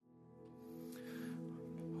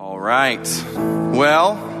All right.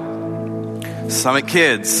 Well, Summit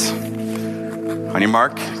Kids, on your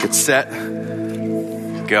mark, get set,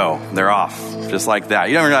 go. They're off, just like that.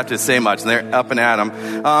 You don't even have to say much, and they're up and at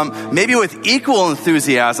 'em. Maybe with equal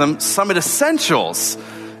enthusiasm, Summit Essentials.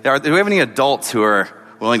 Do we have any adults who are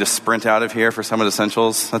willing to sprint out of here for Summit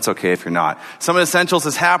Essentials? That's okay if you're not. Summit Essentials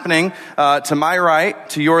is happening to my right,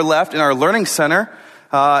 to your left, in our Learning Center.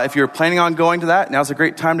 If you're planning on going to that, now's a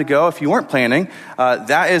great time to go. If you weren't planning,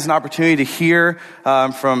 that is an opportunity to hear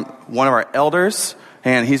from one of our elders,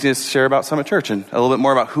 and he's going to share about Summit Church and a little bit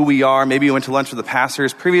more about who we are. Maybe you went to lunch with the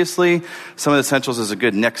pastors previously. Summit Essentials is a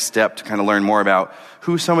good next step to kind of learn more about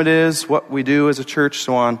who Summit is, what we do as a church,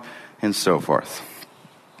 so on and so forth.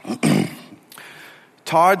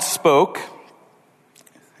 Todd spoke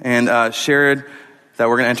and shared that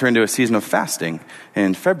we're going to enter into a season of fasting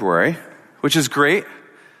in February, which is great.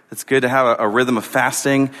 It's good to have a rhythm of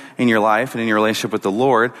fasting in your life and in your relationship with the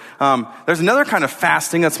Lord. There's another kind of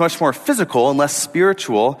fasting that's much more physical and less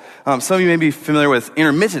spiritual. Some of you may be familiar with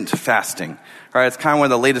intermittent fasting. Right? It's kind of one of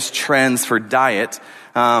the latest trends for diet.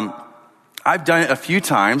 I've done it a few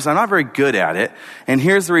times. I'm not very good at it. And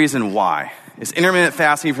here's the reason why. It's intermittent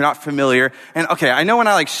fasting if you're not familiar. And okay, I know when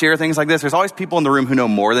I share things like this, there's always people in the room who know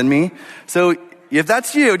more than me. So if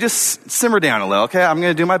that's you, just simmer down a little, okay? I'm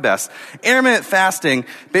going to do my best. Intermittent fasting,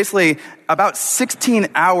 basically about 16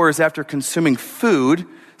 hours after consuming food,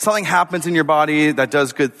 something happens in your body that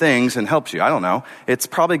does good things and helps you. I don't know. It's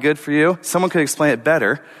probably good for you. Someone could explain it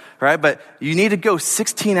better, right? But you need to go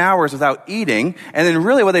 16 hours without eating. And then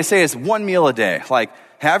really what they say is one meal a day. Like,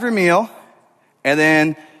 have your meal, and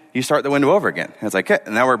then you start the window over again. And it's like, okay,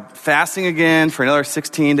 and now we're fasting again for another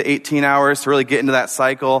 16 to 18 hours to really get into that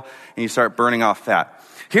cycle, and you start burning off fat.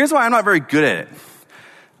 Here's why I'm not very good at it.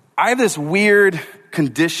 I have this weird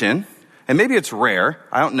condition, and maybe it's rare.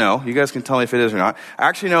 I don't know. You guys can tell me if it is or not. I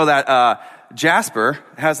actually know that Jasper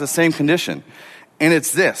has the same condition, and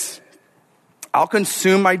it's this. I'll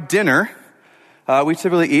consume my dinner. We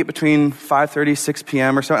typically eat between 5:30, 6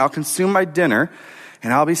 p.m. or so. I'll consume my dinner,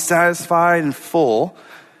 and I'll be satisfied and full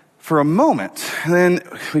for a moment. And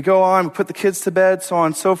then we go on, we put the kids to bed, so on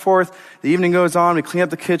and so forth. The evening goes on, we clean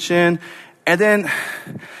up the kitchen. And then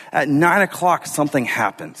at 9 o'clock, something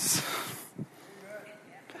happens.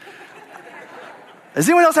 Does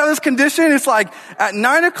anyone else have this condition? It's like at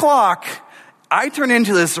 9 o'clock, I turn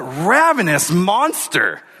into this ravenous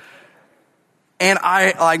monster. And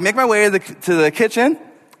I make my way to the kitchen,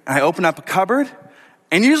 and I open up a cupboard.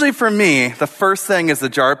 And usually for me, the first thing is the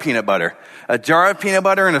jar of peanut butter. A jar of peanut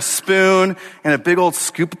butter and a spoon and a big old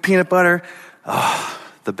scoop of peanut butter. Oh,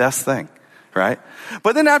 the best thing, right?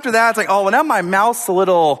 But then after that, it's like, oh, well, now my mouth's a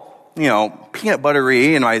little, peanut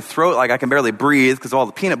buttery, and my throat, like I can barely breathe because of all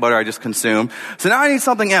the peanut butter I just consumed. So now I need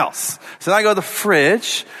something else. So now I go to the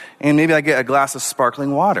fridge, and maybe I get a glass of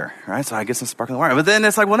sparkling water, right? So I get some sparkling water. But then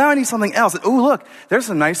it's like, well, now I need something else. Oh, look, there's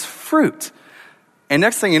some nice fruit. And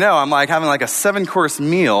next thing you know, I'm having a 7-course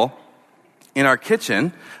meal in our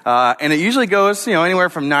kitchen. And it usually goes, anywhere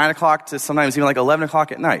from 9 o'clock to sometimes even 11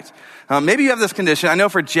 o'clock at night. Maybe you have this condition. I know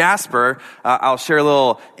for Jasper, I'll share a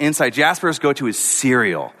little insight. Jasper's go-to is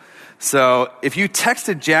cereal. So if you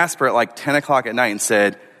texted Jasper at 10 o'clock at night and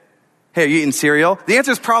said, hey, are you eating cereal? The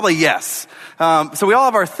answer is probably yes. So we all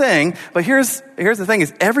have our thing. But here's the thing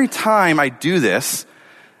is every time I do this,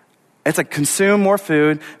 it's consume more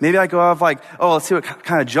food. Maybe I go off let's see what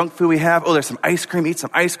kind of junk food we have. Oh, there's some ice cream. Eat some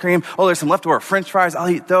ice cream. Oh, there's some leftover French fries. I'll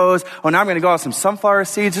eat those. Oh, now I'm going to go out with some sunflower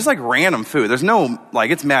seeds. Just random food. There's no,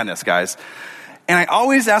 it's madness, guys. And I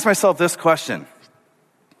always ask myself this question.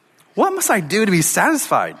 What must I do to be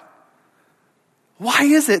satisfied? Why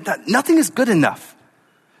is it that nothing is good enough?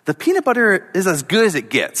 The peanut butter is as good as it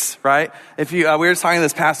gets, right? If you, we were talking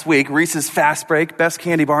this past week, Reese's Fast Break, best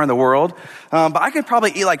candy bar in the world. But I could probably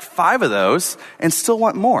eat 5 of those and still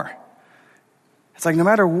want more. It's no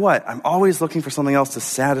matter what, I'm always looking for something else to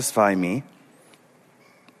satisfy me.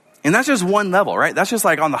 And that's just one level, right? That's just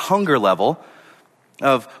on the hunger level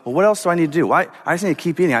of, well, what else do I need to do? Why? I just need to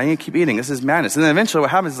keep eating. I need to keep eating. This is madness. And then eventually what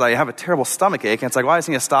happens is I have a terrible stomach ache. And it's well, I just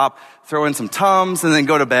need to stop, throw in some Tums, and then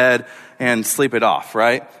go to bed and sleep it off,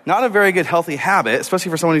 right? Not a very good healthy habit, especially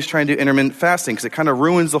for someone who's trying to do intermittent fasting, because it kind of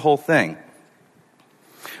ruins the whole thing.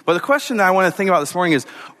 But the question that I want to think about this morning is,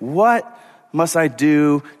 what must I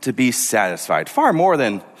do to be satisfied? Far more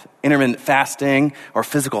than intermittent fasting or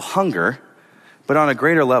physical hunger, but on a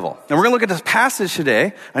greater level. And we're going to look at this passage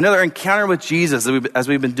today, another encounter with Jesus as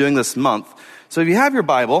we've been doing this month. So if you have your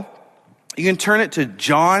Bible, you can turn it to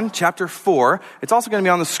John chapter 4. It's also going to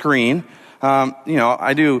be on the screen.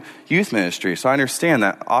 I do youth ministry, so I understand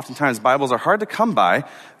that oftentimes Bibles are hard to come by,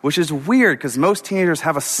 which is weird because most teenagers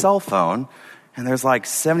have a cell phone, and there's like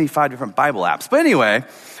 75 different Bible apps. But anyway,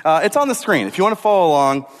 it's on the screen if you want to follow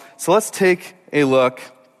along. So let's take a look.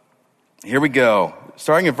 Here we go.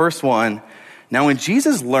 Starting at verse 1. Now when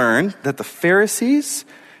Jesus learned that the Pharisees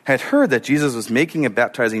had heard that Jesus was making and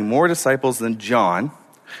baptizing more disciples than John,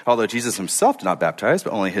 although Jesus himself did not baptize,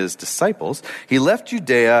 but only his disciples, he left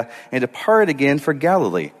Judea and departed again for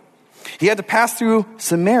Galilee. He had to pass through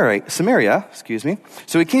Samaria,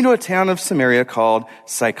 so he came to a town of Samaria called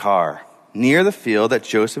Sychar, near the field that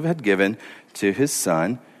Joseph had given to his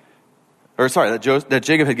son, that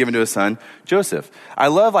Jacob had given to his son, Joseph. I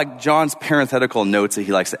love John's parenthetical notes that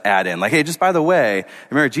he likes to add in. Hey, just by the way,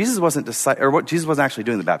 remember Jesus wasn't actually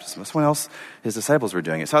doing the baptism. Someone else, his disciples were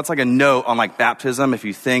doing it. So it's like a note on baptism. If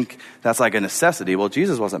you think that's like a necessity, well,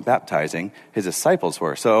 Jesus wasn't baptizing, his disciples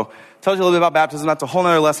were. So it tells you a little bit about baptism. That's a whole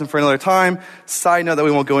other lesson for another time. Side note that we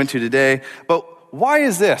won't go into today. But why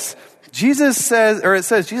is this? It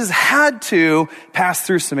says Jesus had to pass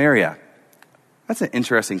through Samaria. That's an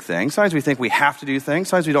interesting thing. Sometimes we think we have to do things.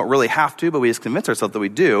 Sometimes we don't really have to, but we just convince ourselves that we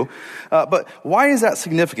do. But why is that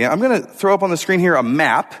significant? I'm going to throw up on the screen here a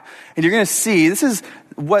map, and you're going to see this is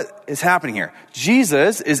what is happening here.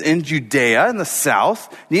 Jesus is in Judea in the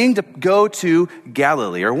south, needing to go to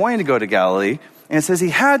Galilee, or wanting to go to Galilee, and it says he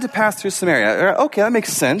had to pass through Samaria. Okay, that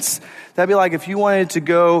makes sense. That'd be like if you wanted to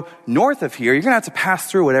go north of here, you're going to have to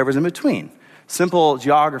pass through whatever's in between. Simple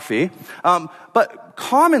geography. But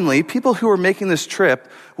commonly, people who were making this trip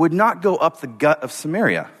would not go up the gut of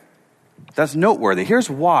Samaria. That's noteworthy. Here's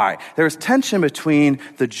why. There was tension between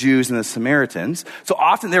the Jews and the Samaritans. So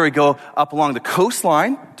often they would go up along the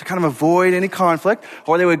coastline to kind of avoid any conflict,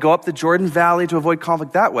 or they would go up the Jordan Valley to avoid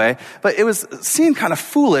conflict that way. But it was seen kind of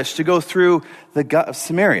foolish to go through the gut of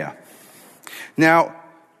Samaria. Now,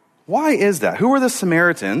 why is that? Who are the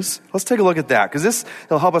Samaritans? Let's take a look at that, because this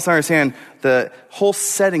will help us understand the whole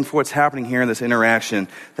setting for what's happening here in this interaction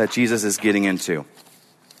that Jesus is getting into.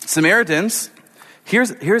 Samaritans,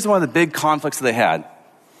 here's one of the big conflicts that they had.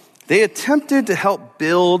 They attempted to help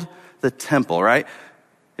build the temple, right?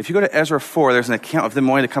 If you go to Ezra 4, there's an account of them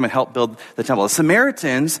wanting to come and help build the temple. The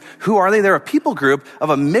Samaritans, who are they? They're a people group of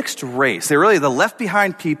a mixed race. They're really the left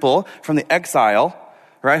behind people from the exile,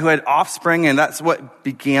 right, who had offspring, and that's what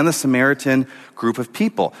began the Samaritan group of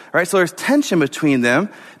people, right? So there's tension between them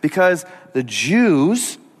because the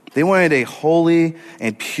Jews, they wanted a holy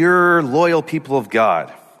and pure, loyal people of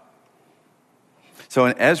God. So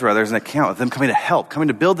in Ezra, there's an account of them coming to help, coming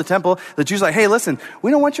to build the temple. The Jews are like, hey, listen,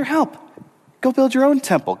 we don't want your help. Go build your own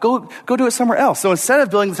temple. Go do it somewhere else. So instead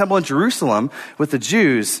of building the temple in Jerusalem with the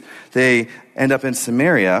Jews, they end up in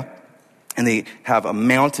Samaria, and they have a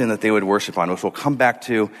mountain that they would worship on, which we'll come back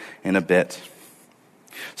to in a bit.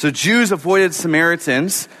 So Jews avoided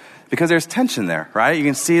Samaritans because there's tension there, right? You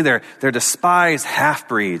can see they're despised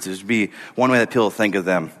half-breeds. This would be one way that people think of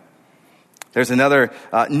them. There's another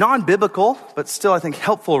non-biblical, but still I think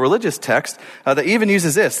helpful religious text that even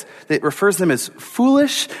uses this. It refers to them as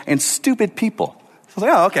foolish and stupid people. So I was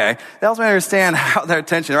like, oh, okay. That helps me understand how their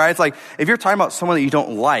tension, right? It's like, if you're talking about someone that you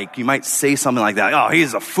don't like, you might say something like that. Oh,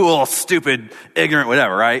 he's a fool, stupid, ignorant,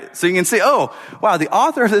 whatever, right? So you can say, oh, wow, the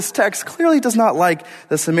author of this text clearly does not like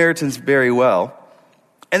the Samaritans very well.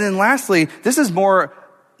 And then lastly, this is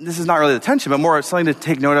not really the tension, but more something to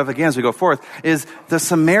take note of again as we go forth, is the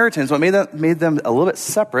Samaritans, what made them a little bit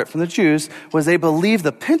separate from the Jews was they believed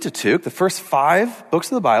the Pentateuch, the first 5 books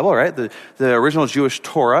of the Bible, right? The original Jewish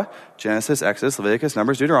Torah, Genesis, Exodus, Leviticus,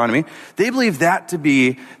 Numbers, Deuteronomy. They believed that to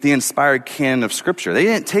be the inspired canon of Scripture. They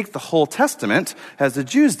didn't take the whole Testament as the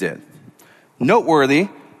Jews did. Noteworthy,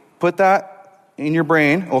 put that in your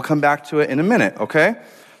brain. We'll come back to it in a minute, okay?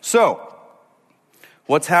 So,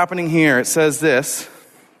 what's happening here? It says this.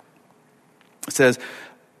 It says,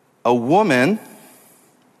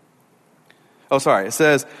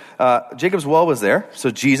 Jacob's well was there. So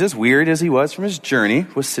Jesus, wearied as he was from his journey,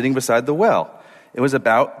 was sitting beside the well. It was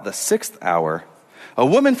about the 6th hour. A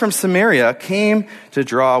woman from Samaria came to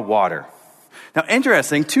draw water. Now,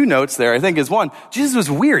 interesting, 2 notes there, I think, is one, Jesus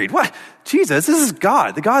was wearied. What? Jesus, this is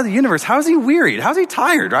God, the God of the universe. How is he wearied? How is he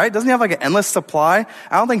tired, right? Doesn't he have like an endless supply?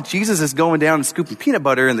 I don't think Jesus is going down and scooping peanut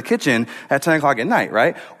butter in the kitchen at 10 o'clock at night,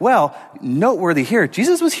 right? Well, noteworthy here,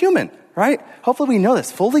 Jesus was human, right? Hopefully we know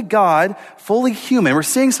this. Fully God, fully human. We're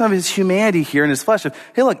seeing some of his humanity here in his flesh.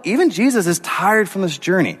 Hey, look, even Jesus is tired from this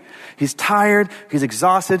journey. He's tired. He's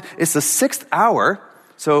exhausted. It's the 6th hour.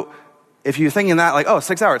 So if you're thinking that like,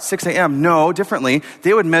 6 hours, 6 a.m., no, differently.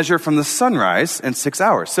 They would measure from the sunrise in 6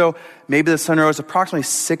 hours. So maybe the sun rose approximately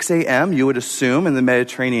 6 a.m., you would assume, in the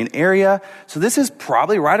Mediterranean area. So this is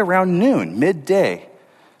probably right around noon, midday.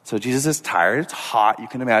 So Jesus is tired, it's hot, you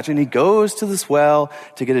can imagine. He goes to this well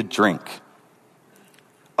to get a drink.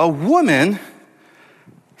 A woman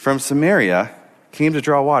from Samaria came to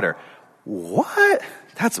draw water. What?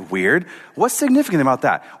 That's weird. What's significant about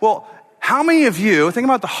that? Well, how many of you, think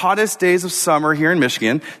about the hottest days of summer here in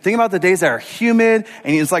Michigan, think about the days that are humid,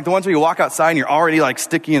 and it's like the ones where you walk outside and you're already like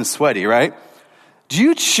sticky and sweaty, right? Do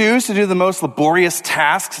you choose to do the most laborious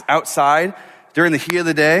tasks outside during the heat of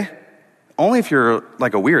the day? Only if you're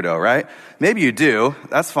like a weirdo, right? Maybe you do.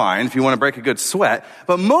 That's fine if you want to break a good sweat.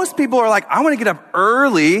 But most people are like, I want to get up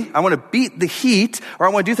early. I want to beat the heat, or I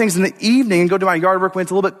want to do things in the evening and go do my yard work when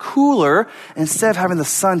it's a little bit cooler instead of having the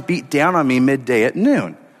sun beat down on me midday at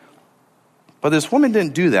noon. But this woman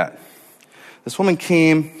didn't do that. This woman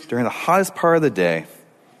came during the hottest part of the day.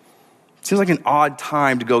 Seems like an odd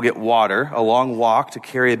time to go get water, a long walk to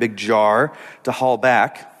carry a big jar to haul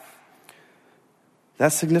back.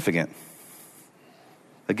 That's significant.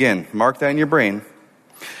 Again, mark that in your brain.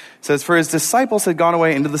 It says, for his disciples had gone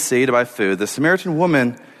away into the city to buy food. The Samaritan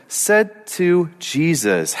woman said to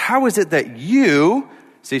Jesus, how is it that you,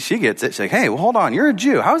 see, she gets it. She's like, hey, well, hold on, you're a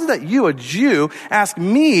Jew. How is it that you, a Jew, ask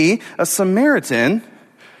me, a Samaritan,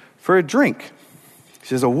 for a drink? She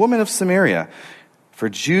says, a woman of Samaria. For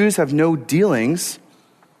Jews have no dealings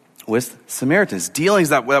with Samaritans. Dealings,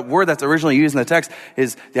 that word that's originally used in the text,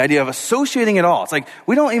 is the idea of associating it all. It's like,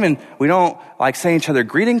 we don't like send each other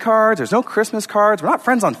greeting cards. There's no Christmas cards. We're not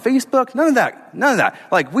friends on Facebook. None of that.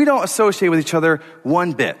 Like, we don't associate with each other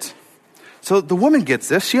one bit. So the woman gets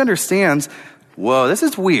this. She understands, whoa, this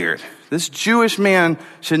is weird. This Jewish man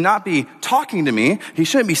should not be talking to me. He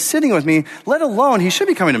shouldn't be sitting with me, let alone he should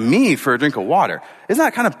be coming to me for a drink of water. Isn't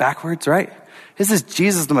that kind of backwards, right? This is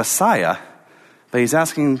Jesus the Messiah, but he's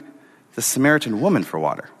asking the Samaritan woman for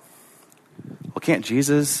water. Well, can't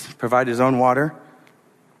Jesus provide his own water?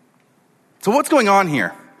 So what's going on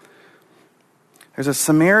here? There's a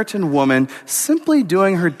Samaritan woman simply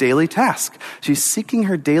doing her daily task. She's seeking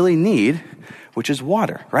her daily need, which is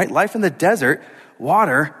water, right? Life in the desert,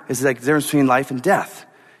 water is like the difference between life and death.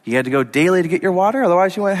 You had to go daily to get your water,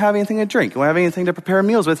 otherwise you wouldn't have anything to drink. You wouldn't have anything to prepare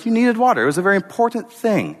meals with. You needed water. It was a very important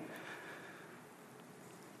thing.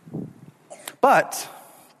 But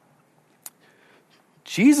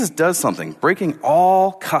Jesus does something, breaking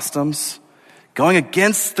all customs, going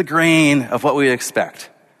against the grain of what we expect.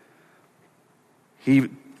 He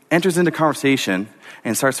enters into conversation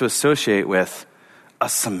and starts to associate with a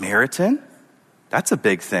Samaritan. That's a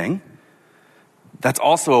big thing. That's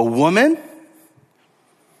also a woman.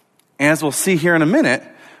 And as we'll see here in a minute,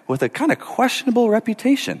 with a kind of questionable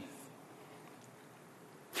reputation.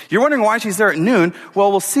 You're wondering why she's there at noon. Well,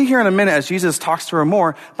 we'll see here in a minute as Jesus talks to her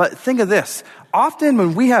more. But think of this. Often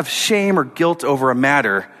when we have shame or guilt over a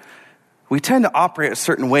matter, we tend to operate a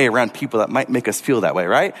certain way around people that might make us feel that way,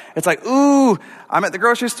 right? It's like, ooh, I'm at the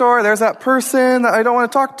grocery store. There's that person that I don't want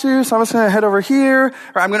to talk to, so I'm just going to head over here.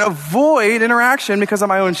 Or I'm going to avoid interaction because of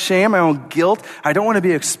my own shame, my own guilt. I don't want to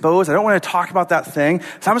be exposed. I don't want to talk about that thing.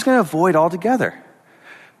 So I'm just going to avoid altogether.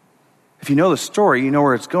 If you know the story, you know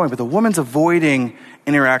where it's going. But the woman's avoiding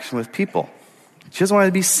interaction with people. She doesn't want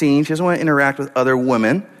to be seen. She doesn't want to interact with other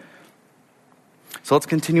women. So let's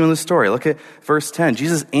continue in the story. Look at verse 10.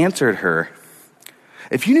 Jesus answered her,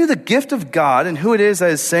 if you knew the gift of God and who it is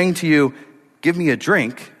that is saying to you, give me a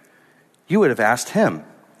drink, you would have asked him,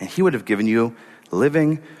 and he would have given you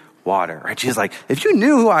living water. Right? Jesus is like, if you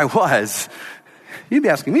knew who I was, you'd be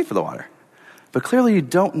asking me for the water. But clearly you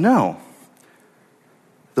don't know.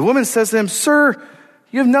 The woman says to him, sir,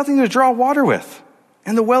 you have nothing to draw water with,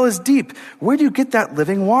 and the well is deep. Where do you get that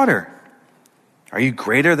living water? Are you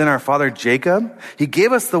greater than our father Jacob? He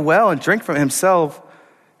gave us the well and drank from himself,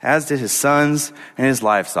 as did his sons and his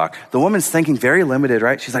livestock. The woman's thinking very limited,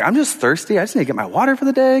 right? She's like, I'm just thirsty. I just need to get my water for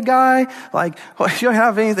the day, guy. Like, well, you don't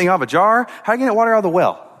have anything out of a jar. How are you going to get water out of the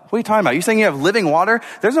well? What are you talking about? You saying you have living water?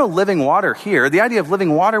 There's no living water here. The idea of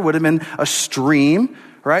living water would have been a stream,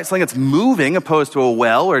 right? Something that's moving opposed to a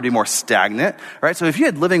well, or it'd be more stagnant, right? So if you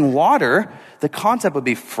had living water, the concept would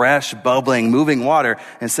be fresh, bubbling, moving water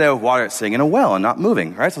instead of water that's sitting in a well and not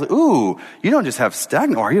moving, right? So, ooh, you don't just have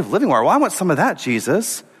stagnant water, you have living water. Well, I want some of that,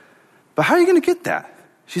 Jesus. But how are you going to get that?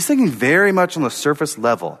 She's thinking very much on the surface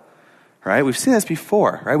level, right? We've seen this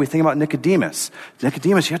before, right? We think about Nicodemus.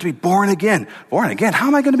 Nicodemus, you have to be born again. Born again? How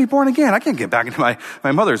am I going to be born again? I can't get back into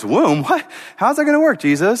my mother's womb. What? How's that going to work,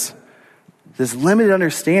 Jesus? This limited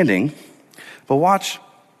understanding. But watch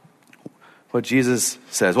what Jesus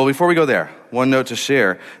says. Well, before we go there, one note to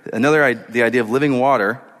share. The idea of living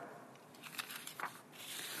water,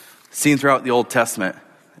 seen throughout the Old Testament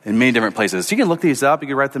in many different places. So you can look these up, you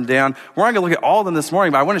can write them down. We're not going to look at all of them this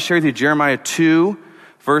morning, but I want to share with you Jeremiah 2,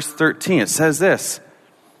 verse 13. It says this,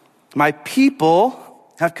 "My people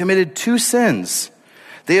have committed two sins.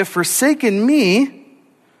 They have forsaken me,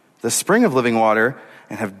 the spring of living water,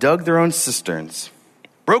 and have dug their own cisterns,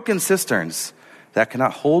 broken cisterns that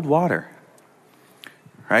cannot hold water."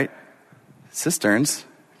 Right? Cisterns,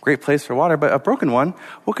 great place for water, but a broken one,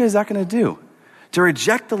 what good is that going to do? To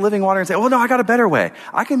reject the living water and say, well, no, I got a better way.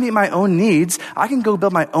 I can meet my own needs. I can go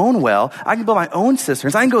build my own well. I can build my own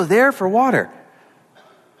cisterns. I can go there for water.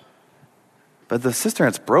 But the cistern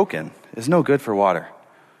that's broken is no good for water.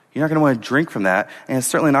 You're not going to want to drink from that, and it's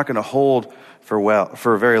certainly not going to hold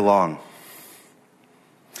for very long.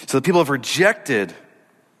 So the people have rejected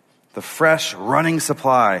the fresh, running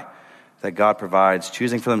supply that God provides,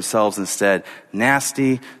 choosing for themselves instead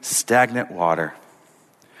nasty, stagnant water.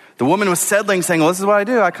 The woman was settling, saying, well, this is what I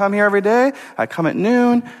do. I come here every day. I come at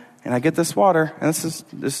noon, and I get this water. And this is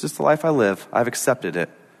just the life I live. I've accepted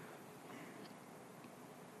it.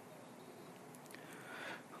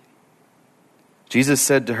 Jesus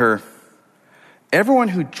said to her, "Everyone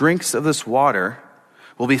who drinks of this water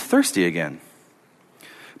will be thirsty again.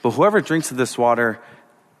 But whoever drinks of this water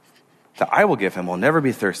that I will give him will never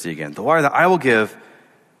be thirsty again. The water that I will give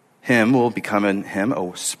him will become in him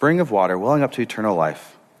a spring of water welling up to eternal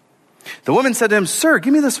life." The woman said to him, "Sir,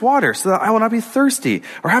 give me this water so that I will not be thirsty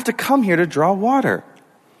or have to come here to draw water."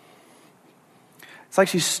 It's like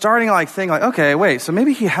she's starting thinking okay, wait, so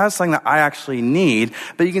maybe he has something that I actually need,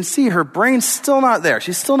 but you can see her brain's still not there.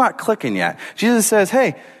 She's still not clicking yet. Jesus says,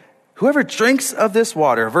 hey, whoever drinks of this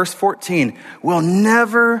water, verse 14, will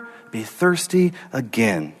never be thirsty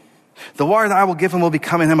again. The water that I will give him will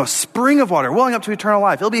become in him a spring of water, welling up to eternal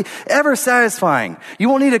life. It'll be ever satisfying. You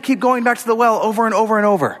won't need to keep going back to the well over and over and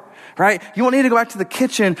over, right? You won't need to go back to the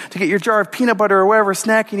kitchen to get your jar of peanut butter or whatever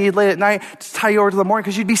snack you need late at night to tie you over to the morning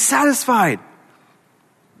because you'd be satisfied.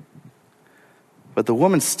 But the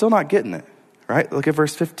woman's still not getting it, right? Look at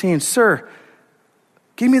verse 15. "Sir,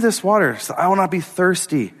 give me this water so I will not be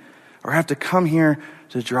thirsty or have to come here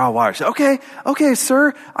to draw water." She said, okay,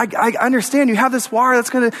 sir, I understand you have this water that's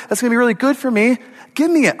gonna be really good for me.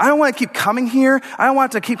 Give me it. I don't want to keep coming here. I don't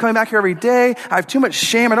want to keep coming back here every day. I have too much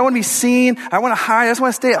shame. I don't want to be seen. I want to hide. I just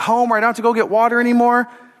want to stay at home where I don't have to go get water anymore.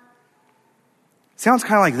 It sounds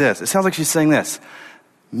kind of like this. It sounds like she's saying this.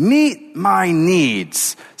 Meet my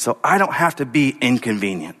needs so I don't have to be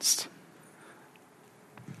inconvenienced.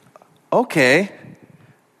 Okay,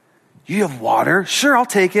 you have water. Sure, I'll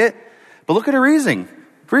take it. But look at her reasoning.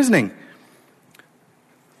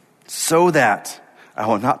 So that I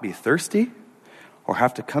will not be thirsty or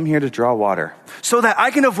have to come here to draw water. So that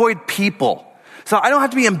I can avoid people. So I don't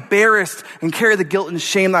have to be embarrassed and carry the guilt and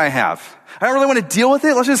shame that I have. I don't really want to deal with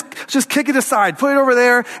it. Let's just kick it aside, put it over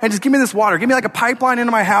there, and just give me this water. Give me like a pipeline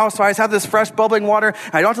into my house so I just have this fresh bubbling water.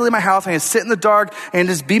 I don't have to leave my house. I can sit in the dark and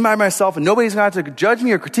just be by myself, and nobody's going to have to judge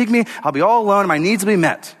me or critique me. I'll be all alone, and my needs will be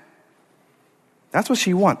met. That's what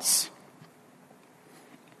she wants.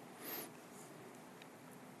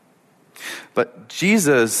 But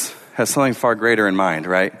Jesus has something far greater in mind,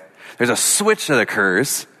 right? There's a switch that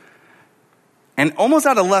occurs, and almost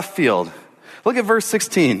out of left field, look at verse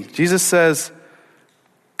 16. Jesus says,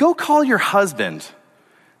 "Go call your husband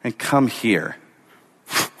and come here."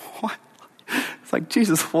 What? It's like,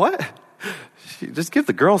 Jesus, what? Just give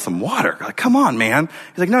the girl some water. Like, come on, man.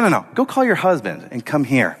 He's like, no. Go call your husband and come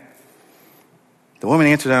here. The woman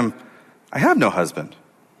answered him, "I have no husband."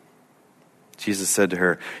 Jesus said to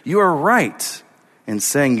her, "You are right in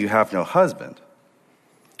saying you have no husband.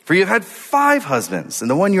 For you have had 5 husbands,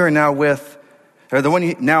 and the one you are now with, or the one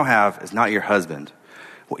you now have, is not your husband.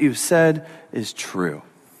 What you've said is true."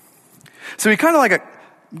 So he kind of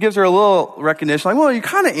gives her a little recognition, well, you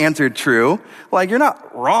kind of answered true. You're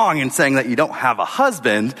not wrong in saying that you don't have a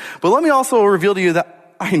husband, but let me also reveal to you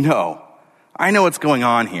that I know what's going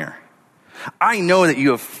on here. I know that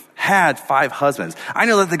you have had 5 husbands. I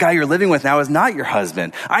know that the guy you're living with now is not your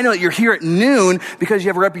husband. I know that you're here at noon because you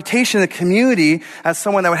have a reputation in the community as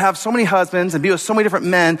someone that would have so many husbands and be with so many different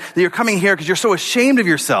men, that you're coming here because you're so ashamed of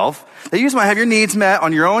yourself that you just want to have your needs met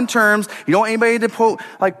on your own terms. You don't want anybody to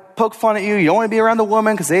poke fun at you. You don't want to be around the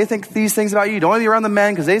woman because they think these things about you. You don't want to be around the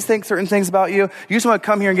men because they think certain things about you. You just want to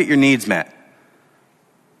come here and get your needs met.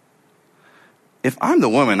 If I'm the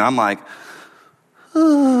woman, I'm like,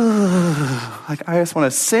 I just want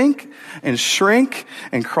to sink and shrink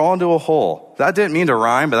and crawl into a hole. That didn't mean to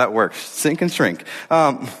rhyme, but that works. Sink and shrink.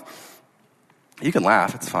 You can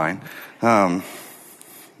laugh, it's fine. But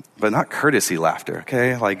not courtesy laughter,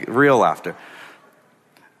 okay? Like real laughter.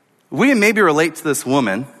 We maybe relate to this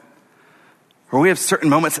woman, or we have certain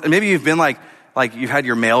moments. Maybe you've been like you've had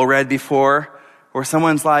your mail read before, where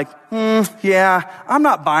someone's like, yeah, I'm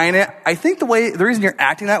not buying it. I think the reason you're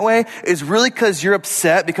acting that way is really because you're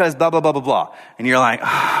upset because blah, blah, blah, blah, blah. And you're like,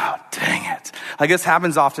 oh, dang it. Like this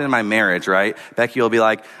happens often in my marriage, right? Becky will be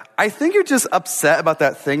like, I think you're just upset about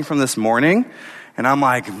that thing from this morning. And I'm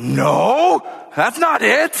like, no, that's not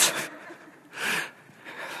it.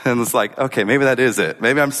 And it's like, okay, maybe that is it.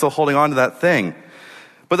 Maybe I'm still holding on to that thing.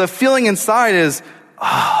 But the feeling inside is,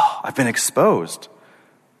 oh, I've been exposed.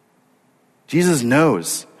 Jesus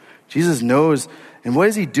knows. Jesus knows. And what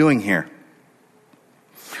is he doing here?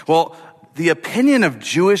 Well, the opinion of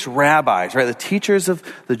Jewish rabbis, right, the teachers of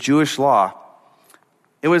the Jewish law,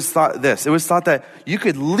 it was thought that you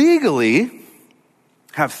could legally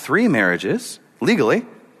have 3 marriages, legally,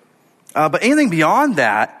 but anything beyond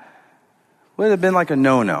that would have been like a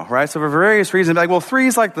no-no, right? So for various reasons, like, well, 3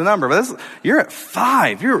 is like the number, but you're at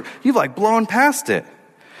 5. You've like blown past it.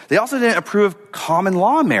 They also didn't approve of common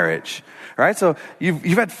law marriage, right? So you've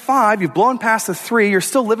had 5, you've blown past the 3, you're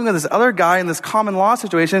still living with this other guy in this common law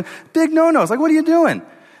situation. Big no-no. It's like, what are you doing?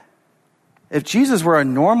 If Jesus were a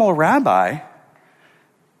normal rabbi,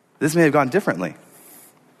 this may have gone differently.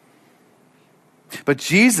 But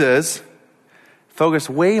Jesus focused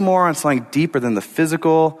way more on something deeper than the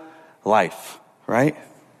physical life, right?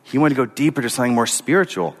 He wanted to go deeper to something more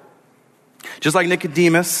spiritual. Just like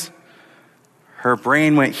Nicodemus, her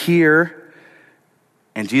brain went here,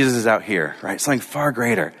 and Jesus is out here, right? Something far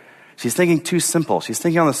greater. She's thinking too simple. She's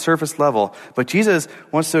thinking on the surface level. But Jesus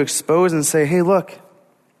wants to expose and say, hey, look,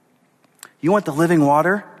 you want the living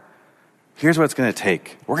water? Here's what it's going to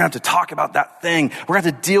take. We're going to have to talk about that thing. We're going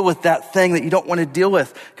to have to deal with that thing that you don't want to deal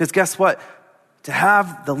with. Because guess what? To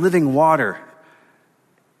have the living water,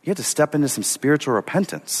 you have to step into some spiritual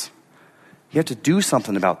repentance. You have to do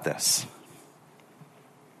something about this.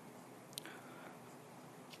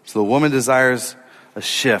 So the woman desires a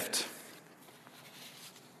shift.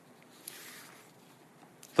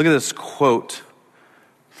 Look at this quote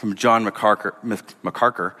from John MacArthur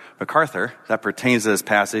that pertains to this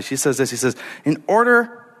passage. He says this, he says, in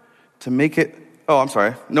order to make it, as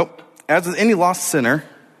with any lost sinner,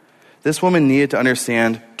 this woman needed to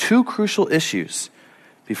understand 2 crucial issues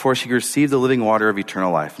before she could receive the living water of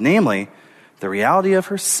eternal life. Namely, the reality of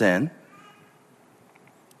her sin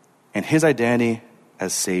and his identity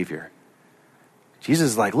as Savior.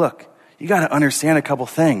 Jesus is like, look, you got to understand a couple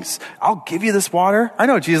things. I'll give you this water. I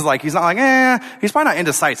know Jesus he's not like, he's probably not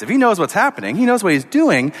indecisive. He knows what's happening. He knows what he's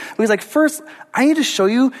doing. But he's like, first, I need to show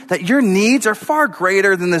you that your needs are far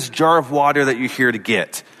greater than this jar of water that you're here to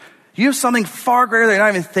get. You have something far greater that you're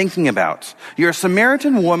not even thinking about. You're a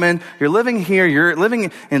Samaritan woman. You're living here. You're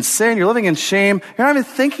living in sin. You're living in shame. You're not even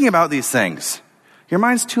thinking about these things. Your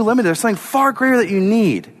mind's too limited. There's something far greater that you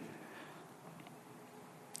need.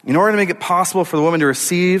 In order to make it possible for the woman to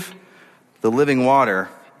receive the living water,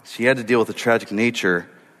 she had to deal with the tragic nature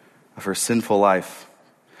of her sinful life.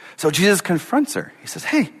 So Jesus confronts her. He says,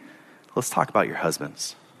 hey, let's talk about your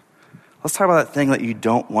husbands. Let's talk about that thing that you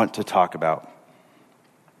don't want to talk about.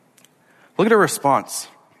 Look at her response.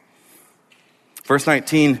 Verse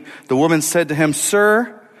 19, the woman said to him,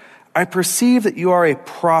 Sir, I perceive that you are a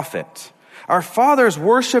prophet. Our fathers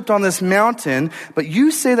worshipped on this mountain, but you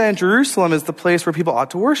say that in Jerusalem is the place where people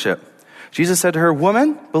ought to worship. Jesus said to her,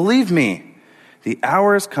 Woman, believe me, the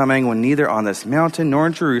hour is coming when neither on this mountain nor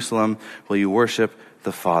in Jerusalem will you worship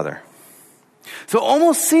the Father. So it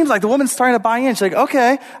almost seems like the woman's starting to buy in. She's like,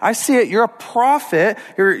 okay, I see it. You're a prophet.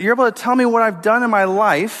 You're able to tell me what I've done in my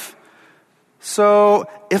life. So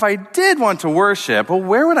if I did want to worship, well,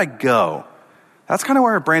 where would I go? That's kind of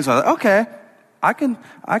where her brain's going. Okay, I can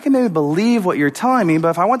maybe believe what you're telling me, but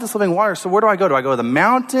if I want this living water, so where do I go? Do I go to the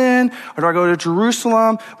mountain or do I go to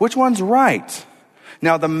Jerusalem? Which one's right?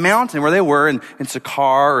 Now, the mountain where they were in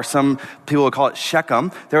Sychar, or some people would call it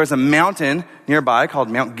Shechem, there was a mountain nearby called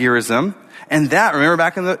Mount Gerizim. And that, remember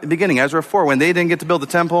back in the beginning, Ezra 4, when they didn't get to build the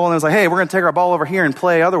temple, and it was like, hey, we're going to take our ball over here and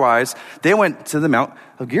play otherwise, they went to the Mount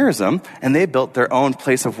of Gerizim, and they built their own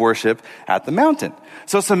place of worship at the mountain.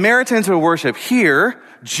 So Samaritans would worship here,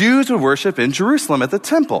 Jews would worship in Jerusalem at the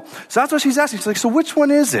temple. So that's what she's asking. She's like, so which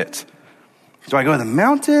one is it? Do I go to the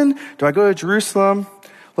mountain? Do I go to Jerusalem?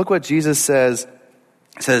 Look what Jesus says.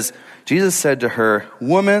 It says, Jesus said to her,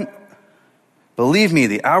 Woman, believe me,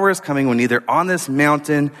 the hour is coming when neither on this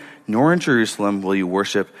mountain nor in Jerusalem will you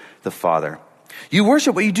worship the Father. You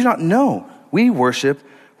worship what you do not know. We worship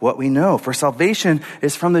what we know. For salvation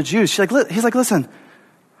is from the Jews. He's like, listen,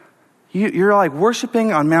 You're like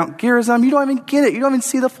worshiping on Mount Gerizim. You don't even get it. You don't even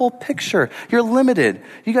see the full picture. You're limited.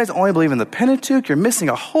 You guys only believe in the Pentateuch. You're missing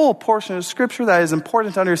a whole portion of Scripture that is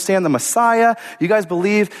important to understand the Messiah. You guys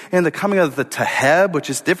believe in the coming of the Taheb, which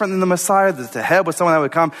is different than the Messiah. The Taheb was someone that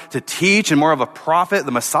would come to teach and more of a prophet.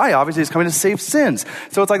 The Messiah obviously is coming to save sins.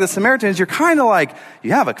 So it's like the Samaritans, you're kind of like,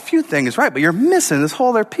 you have a few things right, but you're missing this whole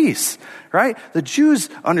other piece, right? The Jews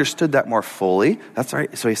understood that more fully. That's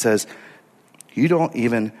right. So he says, you don't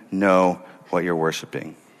even know what you're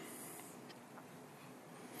worshiping.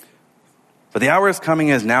 But the hour is coming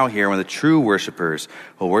and is now here when the true worshipers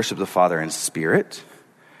will worship the Father in spirit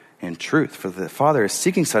and truth. For the Father is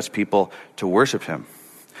seeking such people to worship him.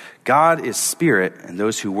 God is spirit, and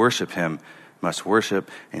those who worship him must worship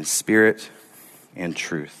in spirit and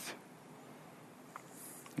truth.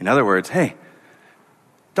 In other words, hey, it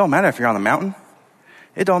don't matter if you're on the mountain.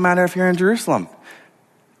 It don't matter if you're in Jerusalem.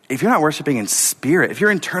 If you're not worshiping in spirit, if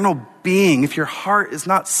your internal being, if your heart is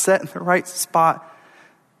not set in the right spot,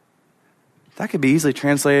 that could be easily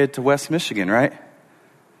translated to West Michigan, right?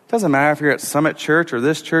 Doesn't matter if you're at Summit Church or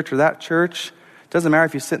this church or that church. Doesn't matter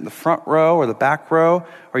if you sit in the front row or the back row,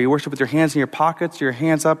 or you worship with your hands in your pockets, your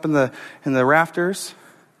hands up in the rafters.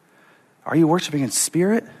 Are you worshiping in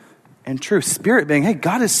spirit and truth? Spirit being, hey,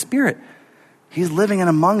 God is spirit. He's living in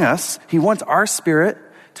among us. He wants our spirit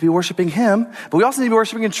to be worshiping him, but we also need to be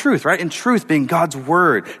worshiping in truth, right? In truth being God's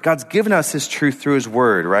word. God's given us his truth through his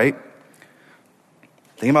word, right?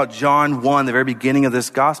 Think about John 1, the very beginning of this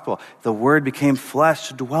gospel. The word became flesh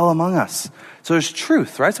to dwell among us. So there's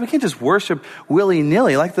truth, right? So we can't just worship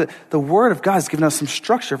willy-nilly. Like the word of God has given us some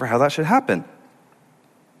structure for how that should happen.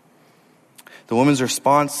 The woman's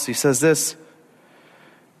response, he says this.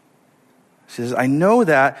 She says, I know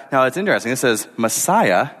that. Now it's interesting. It says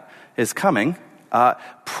Messiah is coming.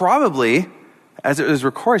 Probably, as it was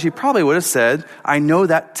recorded, she probably would have said, I know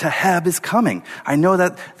that Taheb is coming. I know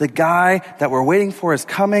that the guy that we're waiting for is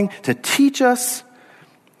coming to teach us.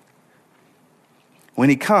 When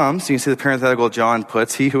he comes, you can see the parenthetical John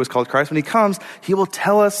puts, he who is called Christ, when he comes, he will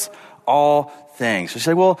tell us all things. So she's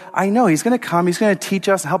like, well, I know he's going to come. He's going to teach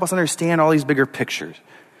us and help us understand all these bigger pictures.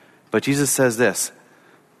 But Jesus says this,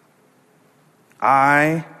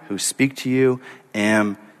 I who speak to you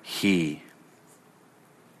am he.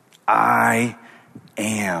 I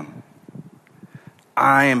am.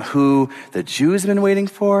 I am who the Jews have been waiting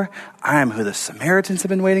for. I am who the Samaritans have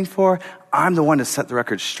been waiting for. I'm the one to set the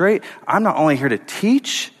record straight. I'm not only here to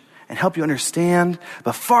teach and help you understand,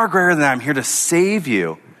 but far greater than that, I'm here to save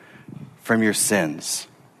you from your sins.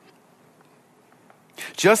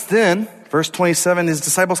 Just then, verse 27, his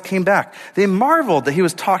disciples came back. They marveled that he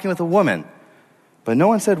was talking with a woman. But no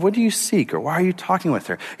one said, what do you seek? Or why are you talking with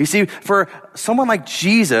her? You see, for someone like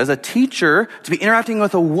Jesus, a teacher, to be interacting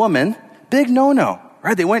with a woman, big no-no,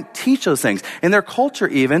 right? They wouldn't teach those things. In their culture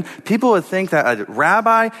even, people would think that a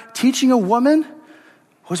rabbi teaching a woman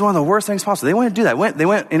was one of the worst things possible. They wouldn't do that. They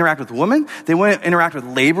wouldn't interact with women. They wouldn't interact with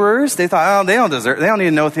laborers. They thought, they don't need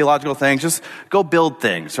to know theological things. Just go build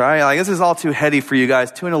things, right? Like, this is all too heady for you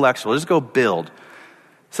guys, too intellectual. Just go build.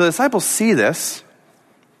 So the disciples see this,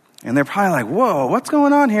 and they're probably like, whoa, what's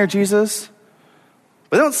going on here, Jesus?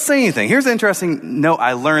 But they don't say anything. Here's an interesting note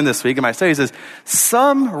I learned this week in my studies is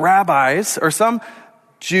some rabbis or some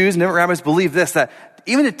Jews, different rabbis believe this, that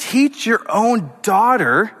even to teach your own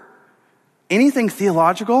daughter anything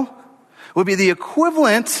theological would be the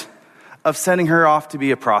equivalent of sending her off to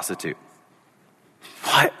be a prostitute.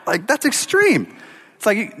 What? Like, that's extreme. It's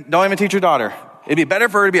like, don't even teach your daughter. It'd be better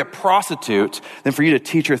for her to be a prostitute than for you to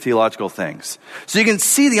teach her theological things. So you can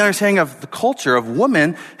see the understanding of the culture of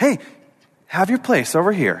women. Hey, have your place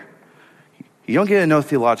over here. You don't get to know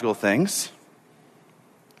theological things.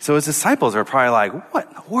 So his disciples are probably like, what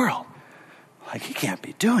in the world? Like, he can't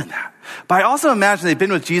be doing that. But I also imagine they've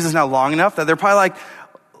been with Jesus now long enough that they're probably like,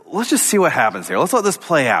 let's just see what happens here. Let's let this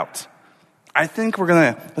play out. I think we're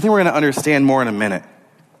gonna understand more in a minute.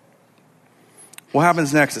 What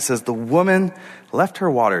happens next? It says, the woman left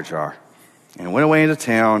her water jar and went away into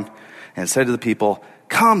town and said to the people,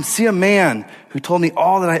 come, see a man who told me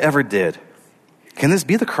all that I ever did. Can this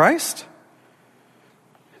be the Christ?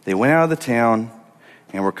 They went out of the town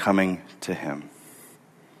and were coming to him.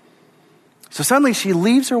 So suddenly she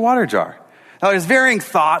leaves her water jar. Now there's varying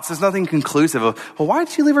thoughts. There's nothing conclusive of, well, why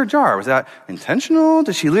did she leave her jar? Was that intentional?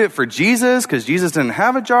 Did she leave it for Jesus because Jesus didn't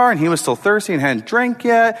have a jar and he was still thirsty and hadn't drank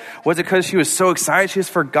yet? Was it because she was so excited she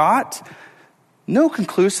just forgot? No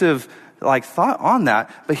conclusive thought on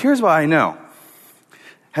that. But here's what I know.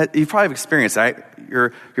 You probably have experienced that.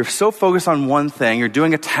 You're so focused on one thing. You're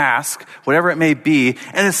doing a task, whatever it may be,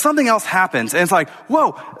 and then something else happens. And it's like,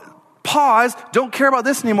 whoa, Pause, don't care about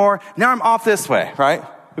this anymore. Now I'm off this way, right?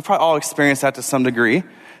 We've probably all experienced that to some degree.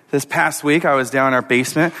 This past week, I was down in our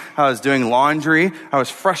basement. I was doing laundry. I was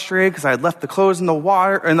frustrated because I had left the clothes in the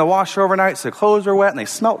washer overnight, so the clothes were wet and they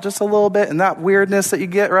smelt just a little bit, and that weirdness that you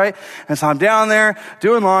get, right? And so I'm down there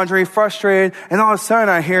doing laundry, frustrated, and all of a sudden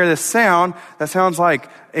I hear this sound that sounds like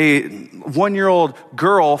a 1-year-old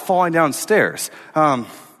girl falling downstairs,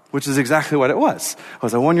 which is exactly what it was. It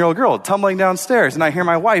was a 1-year-old girl tumbling downstairs, and I hear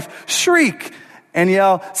my wife shriek and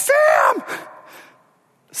yell, "Sam!"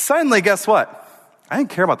 Suddenly, guess what? I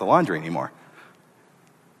didn't care about the laundry anymore.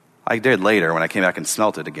 I did later when I came back and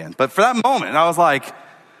smelt it again. But for that moment, I was like,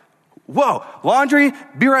 whoa, laundry,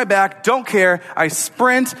 be right back, don't care. I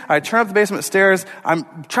sprint, I turn up the basement stairs.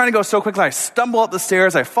 I'm trying to go so quickly, I stumble up the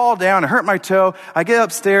stairs, I fall down, I hurt my toe. I get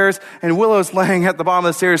upstairs, and Willow's laying at the bottom of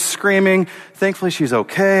the stairs screaming. Thankfully, she's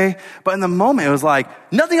okay. But in the moment, it was like,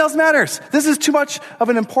 nothing else matters. This is too much of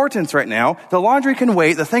an importance right now. The laundry can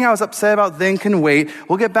wait. The thing I was upset about then can wait.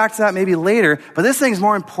 We'll get back to that maybe later, but this thing's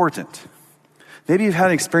more important. Maybe you've had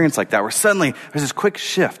an experience like that where suddenly there's this quick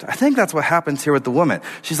shift. I think that's what happens here with the woman.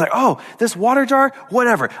 She's like, oh, this water jar,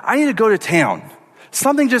 whatever. I need to go to town.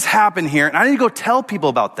 Something just happened here, and I need to go tell people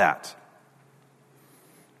about that.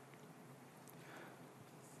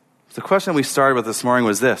 The question we started with this morning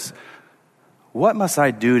was this: what must I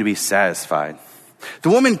do to be satisfied? The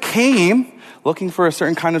woman came looking for a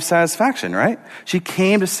certain kind of satisfaction, right? She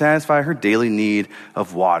came to satisfy her daily need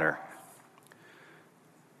of water.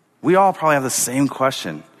 We all probably have the same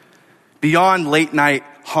question. Beyond late night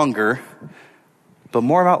hunger, but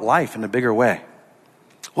more about life in a bigger way.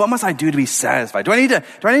 What must I do to be satisfied? Do I need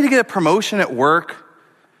to get a promotion at work?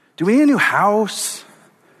 Do we need a new house?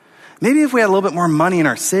 Maybe if we had a little bit more money in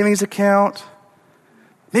our savings account.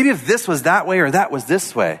 Maybe if this was that way or that was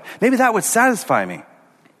this way. Maybe that would satisfy me.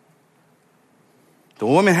 The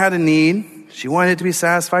woman had a need. She wanted it to be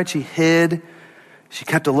satisfied. She hid. She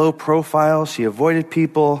kept a low profile. She avoided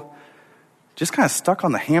people. Just kind of stuck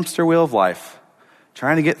on the hamster wheel of life,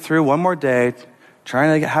 trying to get through one more day,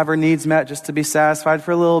 trying to have her needs met just to be satisfied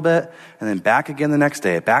for a little bit, and then back again the next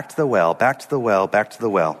day, back to the well, back to the well, back to the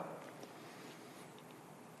well.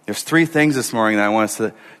 There's 3 things this morning that I want us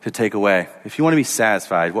to take away. If you want to be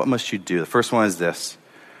satisfied, what must you do? The first one is this: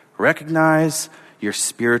 recognize your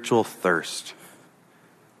spiritual thirst.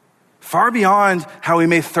 Far beyond how we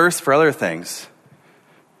may thirst for other things.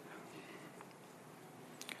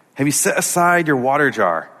 Have you set aside your water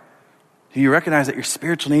jar? Do you recognize that your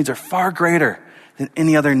spiritual needs are far greater than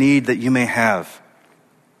any other need that you may have?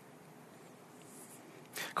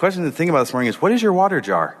 The question to think about this morning is, what is your water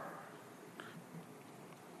jar?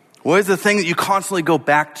 What is the thing that you constantly go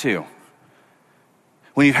back to?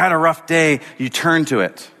 When you've had a rough day, you turn to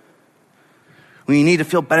it. When you need to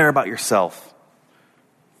feel better about yourself.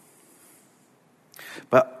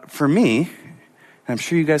 But for me, I'm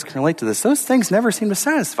sure you guys can relate to this, those things never seem to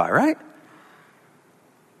satisfy, right?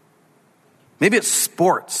 Maybe it's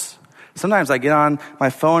sports. Sometimes I get on my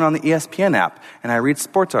phone on the ESPN app and I read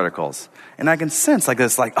sports articles. And I can sense like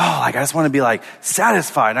this, I just want to be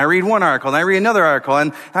satisfied. And I read one article and I read another article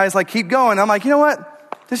and I just keep going. I'm like, you know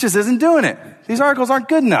what? This just isn't doing it. These articles aren't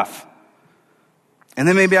good enough. And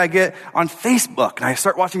then maybe I get on Facebook and I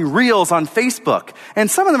start watching reels on Facebook. And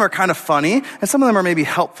some of them are kind of funny, and some of them are maybe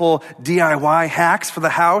helpful DIY hacks for the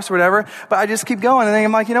house or whatever. But I just keep going, and then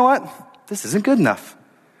I'm like, you know what? This isn't good enough.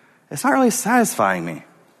 It's not really satisfying me.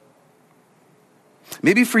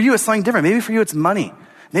 Maybe for you it's something different. Maybe for you it's money.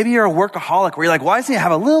 Maybe you're a workaholic where you're like, well, I just need to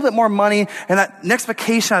have a little bit more money, and that next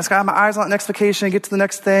vacation, I just got to have my eyes on that next vacation and get to the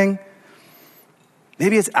next thing.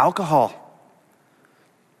 Maybe it's alcohol.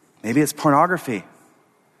 Maybe it's pornography.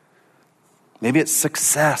 Maybe it's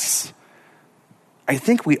success. I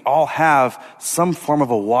think we all have some form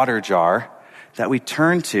of a water jar that we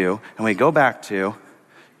turn to and we go back to,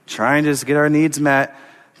 trying to just get our needs met.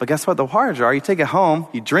 But guess what? The water jar, you take it home,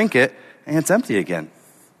 you drink it, and it's empty again.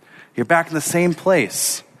 You're back in the same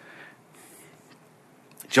place.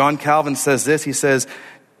 John Calvin says this. He says,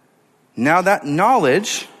 now that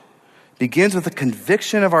knowledge begins with the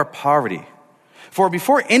conviction of our poverty. For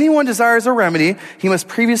before anyone desires a remedy, he must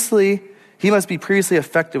be previously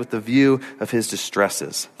affected with the view of his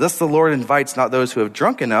distresses. Thus the Lord invites not those who have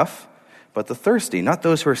drunk enough, but the thirsty, not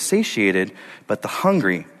those who are satiated, but the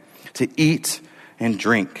hungry, to eat and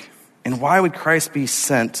drink. And why would Christ be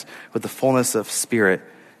sent with the fullness of spirit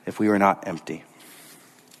if we were not empty?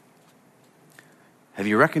 Have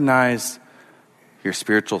you recognized your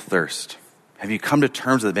spiritual thirst? Have you come to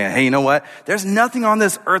terms with it? Hey, you know what? There's nothing on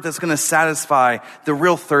this earth that's going to satisfy the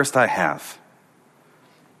real thirst I have.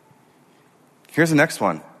 Here's the next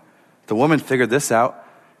one. The woman figured this out.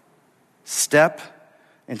 step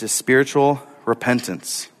into spiritual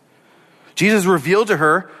repentance. Jesus revealed to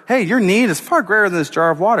her, hey, your need is far greater than this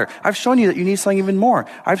jar of water. I've shown you that you need something even more.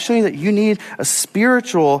 I've shown you that you need a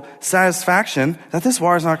spiritual satisfaction that this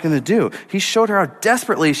water is not going to do. He showed her how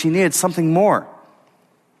desperately she needed something more.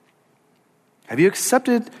 Have you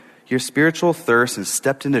accepted your spiritual thirst and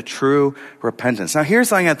stepped into true repentance? Now, here's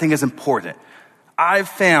something I think is important. I've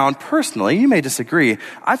found personally, you may disagree,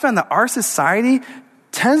 I found that our society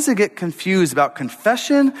tends to get confused about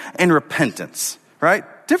confession and repentance, right?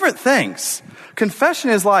 Different things. Confession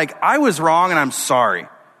is like, I was wrong and I'm sorry.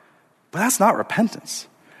 But that's not repentance.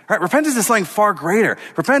 Right? Repentance is something far greater.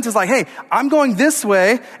 Repentance is like, hey, I'm going this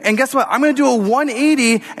way, and guess what? I'm going to do a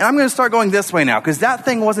 180, and I'm going to start going this way now, because that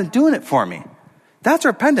thing wasn't doing it for me. That's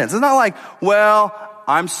repentance. It's not like, well,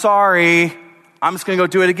 I'm sorry, I'm just going to go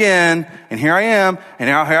do it again, and here I am, and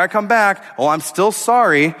now here I come back. Well, I'm still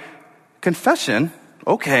sorry. Confession,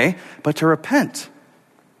 okay, but to repent.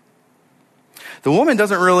 The woman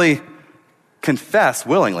doesn't really confess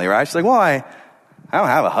willingly, right? She's like, well, I don't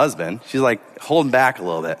have a husband. She's like holding back a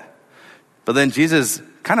little bit. But then Jesus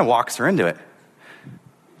kind of walks her into it.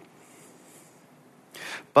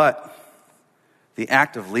 But the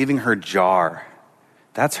act of leaving her jar,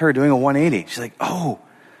 that's her doing a 180. She's like, oh,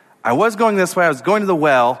 I was going this way. I was going to the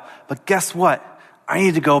well, but guess what? I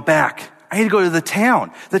need to go back. I need to go to the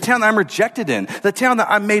town that I'm rejected in, the town that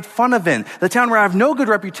I'm made fun of in, the town where I have no good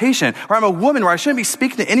reputation, where I'm a woman, where I shouldn't be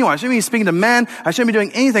speaking to anyone. I shouldn't be speaking to men. I shouldn't be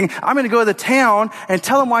doing anything. I'm going to go to the town and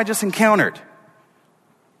tell them what I just encountered.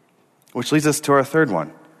 Which leads us to our third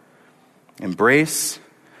one. Embrace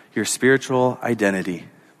your spiritual identity.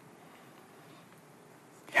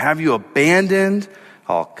 Have you abandoned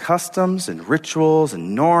all customs and rituals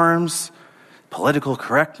and norms, political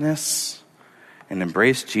correctness, and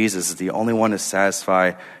embrace Jesus as the only one to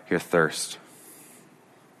satisfy your thirst?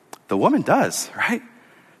 The woman does, right?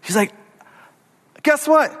 She's like, guess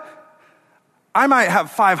what? I might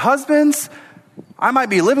have 5 husbands. I might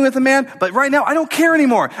be living with a man, but right now I don't care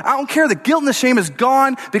anymore. I don't care. The guilt and the shame is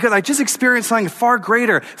gone because I just experienced something far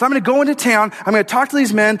greater. So I'm going to go into town. I'm going to talk to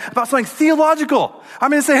these men about something theological.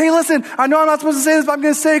 I'm going to say, hey, listen, I know I'm not supposed to say this, but I'm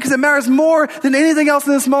going to say it because it matters more than anything else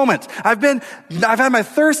in this moment. I've had my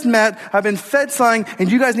thirst met. I've been fed something,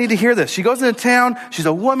 and you guys need to hear this. She goes into town. She's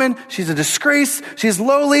a woman. She's a disgrace. She's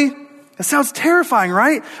lowly. It sounds terrifying,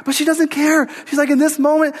 right? But she doesn't care. She's like, in this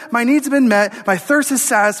moment, my needs have been met. My thirst is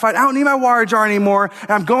satisfied. I don't need my water jar anymore.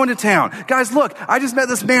 And I'm going to town. Guys, look, I just met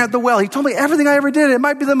this man at the well. He told me everything I ever did. It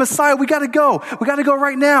might be the Messiah. We got to go. We got to go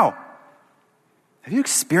right now. Have you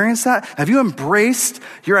experienced that? Have you embraced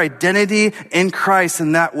your identity in Christ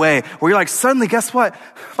in that way? Where you're like, suddenly, guess what?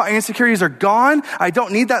 My insecurities are gone. I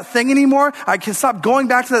don't need that thing anymore. I can stop going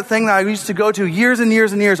back to that thing that I used to go to years and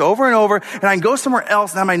years and years over and over. And I can go somewhere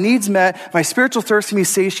else and have my needs met. My spiritual thirst can be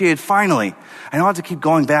satiated finally. I don't have to keep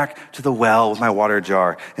going back to the well with my water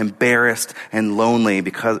jar, embarrassed and lowly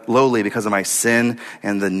because of my sin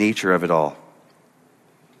and the nature of it all.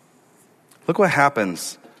 Look what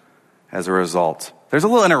happens as a result. There's a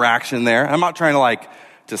little interaction there. I'm not trying to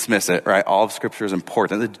dismiss it, right? All of Scripture is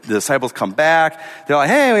important. The disciples come back. They're like,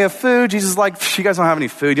 hey, we have food. Jesus is like, you guys don't have any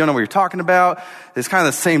food. You don't know what you're talking about. It's kind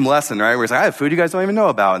of the same lesson, right? Where it's like, I have food you guys don't even know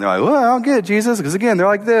about. And they're like, well, I don't get it, Jesus. Because again, they're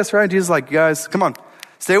like this, right? Jesus is like, you guys, come on,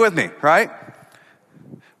 stay with me, right?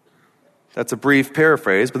 That's a brief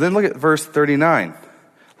paraphrase. But then look at verse 39.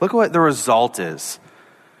 Look what the result is.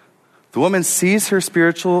 The woman sees her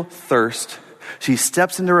spiritual thirst. She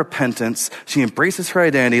steps into repentance. She embraces her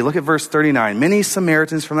identity. Look at verse 39. Many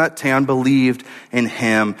Samaritans from that town believed in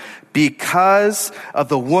him because of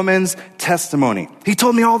the woman's testimony. He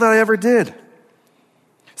told me all that I ever did.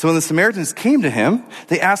 So when the Samaritans came to him,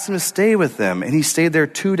 they asked him to stay with them, and he stayed there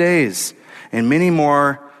 2 days. And many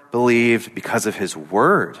more believed because of his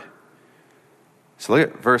word. So look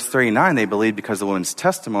at verse 39. They believed because of the woman's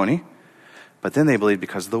testimony, but then they believed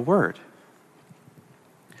because of the word.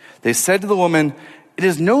 They said to the woman, it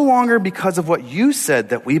is no longer because of what you said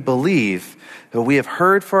that we believe, but we have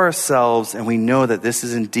heard for ourselves, and we know that this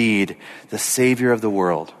is indeed the Savior of the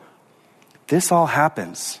world. This all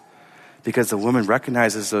happens because the woman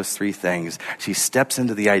recognizes those 3 things. She steps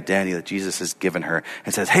into the identity that Jesus has given her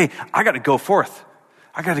and says, hey, I got to go forth.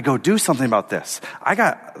 I got to go do something about this.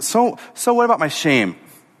 So what about my shame?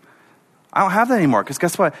 I don't have that anymore because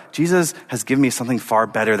guess what? Jesus has given me something far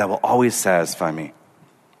better that will always satisfy me.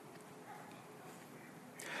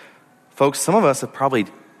 Folks, some of us have probably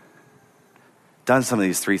done some of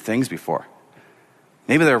these 3 things before.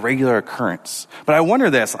 Maybe they're a regular occurrence. But I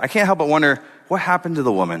wonder this. I can't help but wonder, what happened to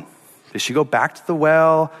the woman? Did she go back to the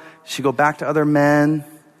well? Did she go back to other men?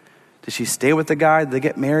 Did she stay with the guy? Did they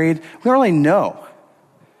get married? We don't really know.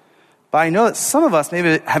 But I know that some of us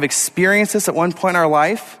maybe have experienced this at one point in our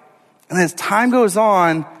life. And as time goes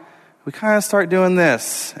on, we kind of start doing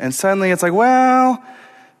this. And suddenly it's like, well,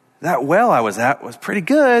 that well I was at was pretty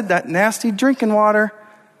good. That nasty drinking water.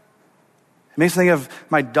 It makes me think of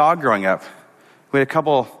my dog growing up. We had a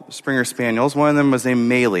couple Springer Spaniels. One of them was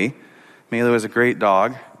named Maylee. Maylee was a great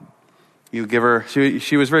dog. You give her,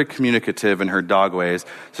 she was very communicative in her dog ways.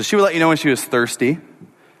 So she would let you know when she was thirsty.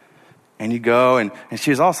 And you go, and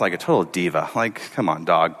she was also like a total diva. Like, come on,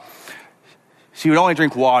 dog. She would only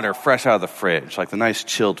drink water fresh out of the fridge, like the nice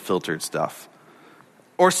chilled filtered stuff.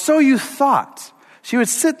 Or so you thought. She would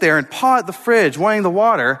sit there and paw at the fridge wanting the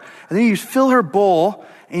water, and then you'd fill her bowl,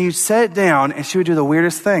 and you'd set it down, and she would do the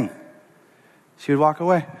weirdest thing. She would walk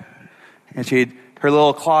away. And her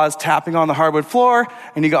little claws tapping on the hardwood floor,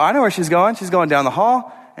 and you go, I know where she's going. She's going down the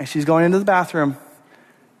hall, and she's going into the bathroom.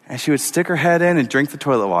 And she would stick her head in and drink the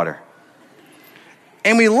toilet water.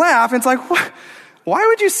 And we laugh, and it's like, what? Why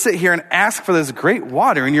would you sit here and ask for this great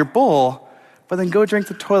water in your bowl, but then go drink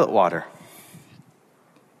the toilet water?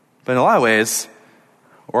 But in a lot of ways,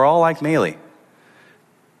 we're all like Maylee.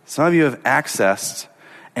 Some of you have accessed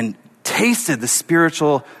and tasted the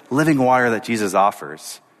spiritual living water that Jesus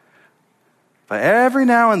offers. But every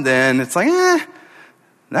now and then, it's like,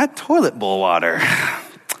 that toilet bowl water,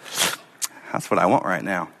 that's what I want right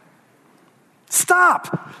now.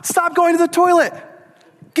 Stop going to the toilet.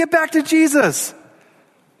 Get back to Jesus.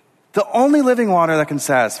 The only living water that can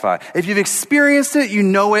satisfy. If you've experienced it, you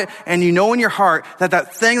know it, and you know in your heart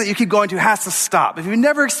that thing that you keep going to has to stop. If you've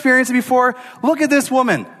never experienced it before, look at this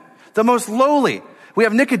woman, the most lowly. We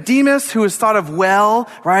have Nicodemus, who is thought of well,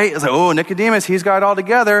 right? It's like, oh, Nicodemus, he's got it all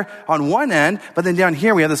together on one end. But then down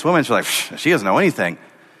here, we have this woman, she's like, she doesn't know anything.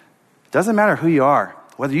 It doesn't matter who you are.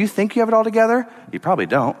 Whether you think you have it all together, you probably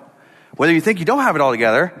don't. Whether you think you don't have it all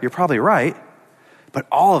together, you're probably right. But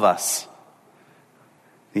all of us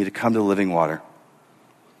need to come to the living water.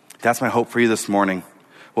 That's my hope for you this morning.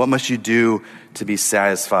 What must you do to be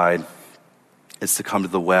satisfied? It's to come to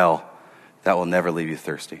the well that will never leave you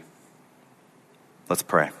thirsty. Let's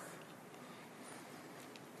pray.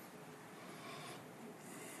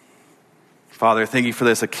 Father, thank you for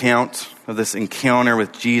this account of this encounter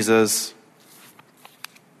with Jesus.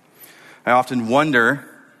 I often wonder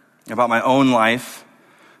about my own life,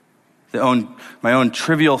 my own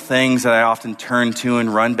trivial things that I often turn to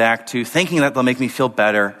and run back to, thinking that they'll make me feel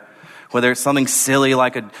better. Whether it's something silly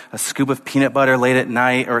like a scoop of peanut butter late at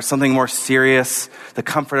night, or something more serious, the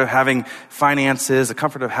comfort of having finances, the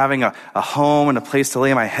comfort of having a home and a place to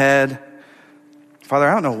lay my head. Father,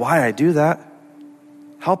 I don't know why I do that.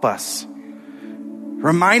 Help us.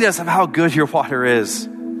 Remind us of how good your water is.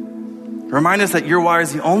 Remind us that your water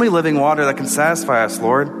is the only living water that can satisfy us,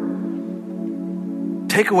 Lord.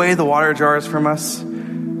 Take away the water jars from us.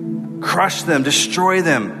 Crush them, destroy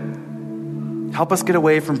them. Help us get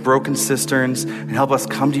away from broken cisterns and help us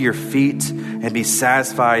come to your feet and be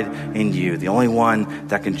satisfied in you. The only one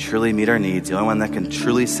that can truly meet our needs, the only one that can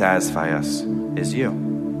truly satisfy us is you.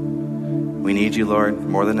 We need you, Lord,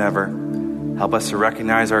 more than ever. Help us to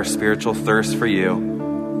recognize our spiritual thirst for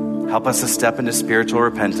you. Help us to step into spiritual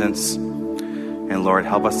repentance. And Lord,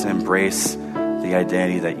 help us to embrace the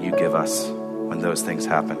identity that you give us when those things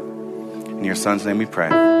happen. In your Son's name we pray.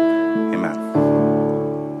 Amen.